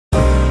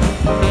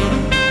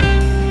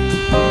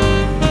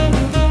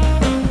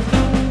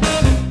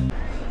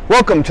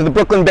Welcome to the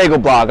Brooklyn Bagel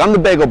blog. I'm the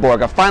Bagel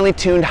Borg, a finely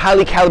tuned,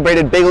 highly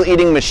calibrated bagel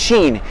eating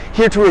machine,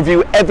 here to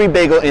review every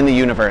bagel in the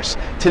universe.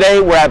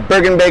 Today we're at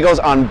Bergen Bagels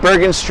on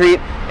Bergen Street,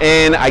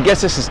 and I guess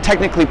this is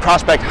technically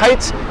Prospect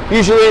Heights.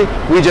 Usually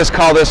we just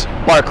call this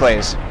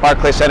Barclays.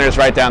 Barclays Center is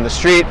right down the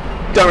street.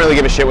 Don't really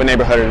give a shit what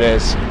neighborhood it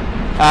is.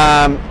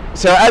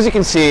 So as you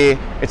can see,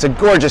 it's a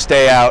gorgeous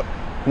day out.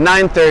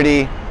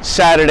 9:30,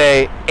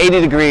 Saturday,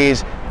 80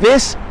 degrees.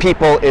 This,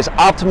 people, is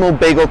optimal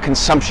bagel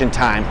consumption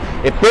time.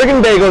 If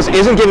Bergen Bagels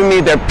isn't giving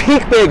me their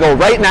peak bagel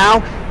right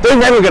now, they're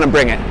never gonna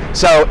bring it.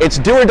 So it's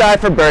do or die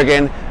for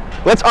Bergen.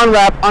 Let's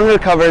unwrap under the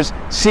covers,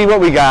 see what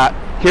we got.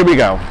 Here we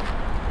go.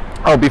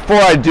 Oh, before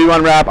I do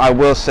unwrap, I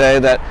will say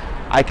that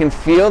I can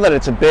feel that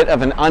it's a bit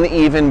of an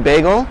uneven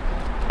bagel.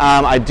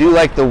 I do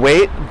like the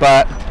weight,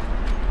 but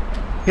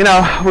you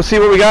know, we'll see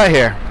what we got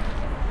here.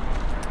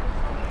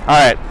 All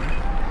right.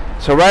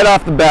 So right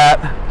off the bat,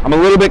 I'm a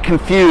little bit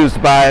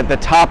confused by the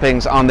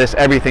toppings on this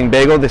everything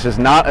bagel. This is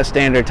not a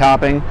standard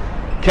topping.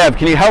 Kev,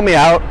 can you help me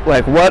out?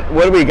 Like, what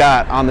do we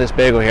got on this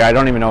bagel here? I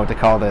don't even know what to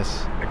call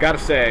this. I gotta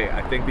say,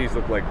 I think these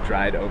look like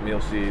dried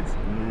oatmeal seeds.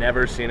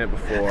 Never seen it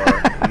before.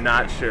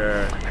 Not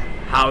sure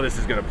how this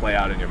is gonna play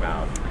out in your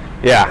mouth.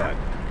 Yeah.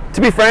 But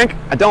to be frank,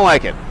 I don't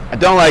like it. I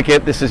don't like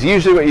it. This is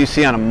usually what you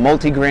see on a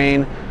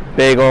multi-grain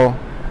bagel.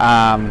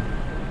 No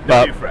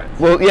new friends.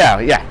 Well,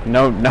 yeah,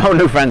 no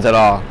new friends at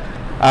all.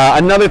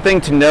 Another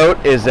thing to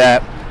note is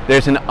that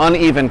there's an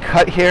uneven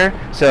cut here,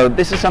 so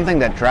this is something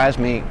that drives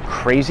me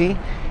crazy.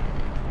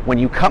 When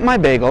you cut my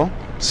bagel,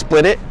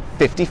 split it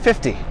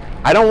 50-50.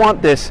 I don't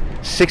want this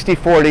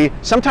 60-40,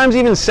 sometimes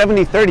even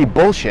 70-30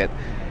 bullshit.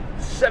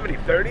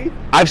 70-30?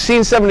 I've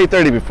seen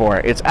 70-30 before.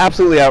 It's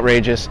absolutely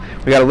outrageous.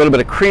 We got a little bit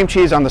of cream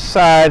cheese on the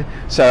side,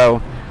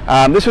 so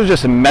this was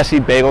just a messy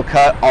bagel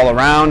cut all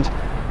around.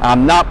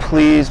 I'm not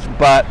pleased,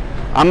 but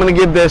I'm gonna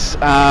give this...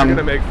 You're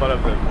gonna make fun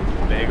of the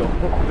bagel,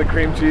 the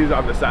cream cheese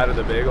on the side of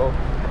the bagel,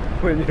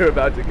 when you're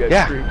about to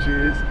get cream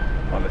cheese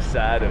on the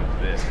side of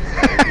this.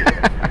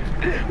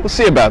 We'll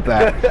see about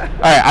that. All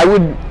right, I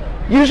would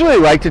usually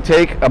like to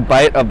take a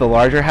bite of the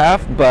larger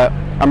half, but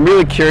I'm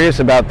really curious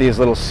about these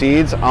little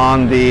seeds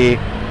on the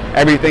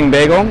everything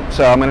bagel,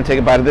 so I'm going to take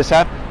a bite of this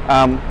half.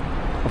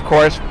 Of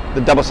course,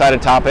 the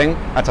double-sided topping,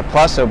 that's a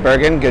plus, so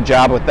Bergen, good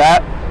job with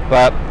that.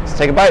 But let's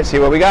take a bite, see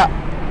what we got.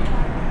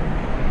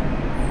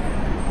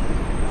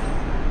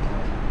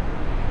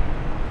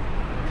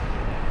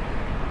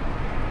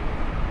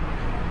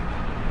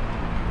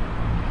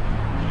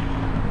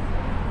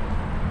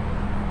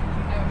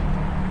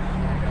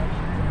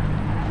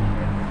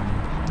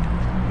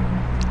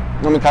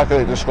 Let me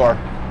calculate the score.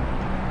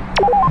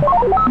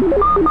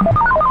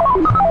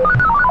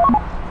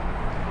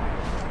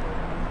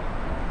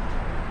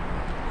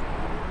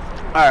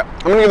 All right,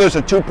 I'm gonna give this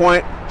a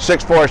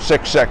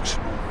 2.6466.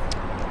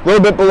 A little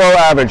bit below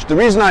average. The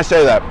reason I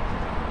say that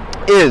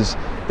is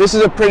this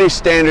is a pretty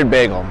standard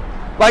bagel.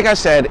 Like I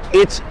said,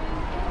 it's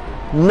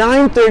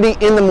 9:30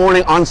 in the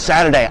morning on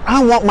Saturday.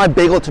 I want my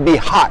bagel to be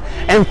hot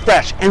and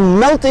fresh and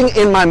melting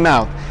in my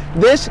mouth.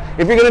 This,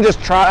 if you're gonna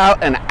just try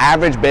out an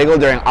average bagel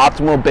during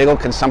optimal bagel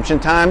consumption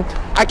time,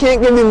 I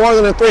can't give you more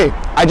than a 3.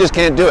 I just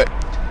can't do it.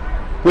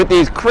 With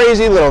these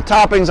crazy little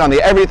toppings on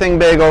the everything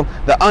bagel,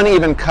 the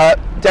uneven cut,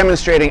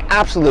 demonstrating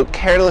absolute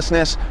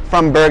carelessness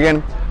from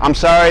Bergen. I'm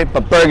sorry,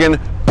 but Bergen,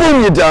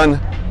 boom, you're done.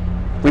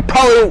 We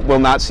probably will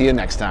not see you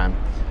next time.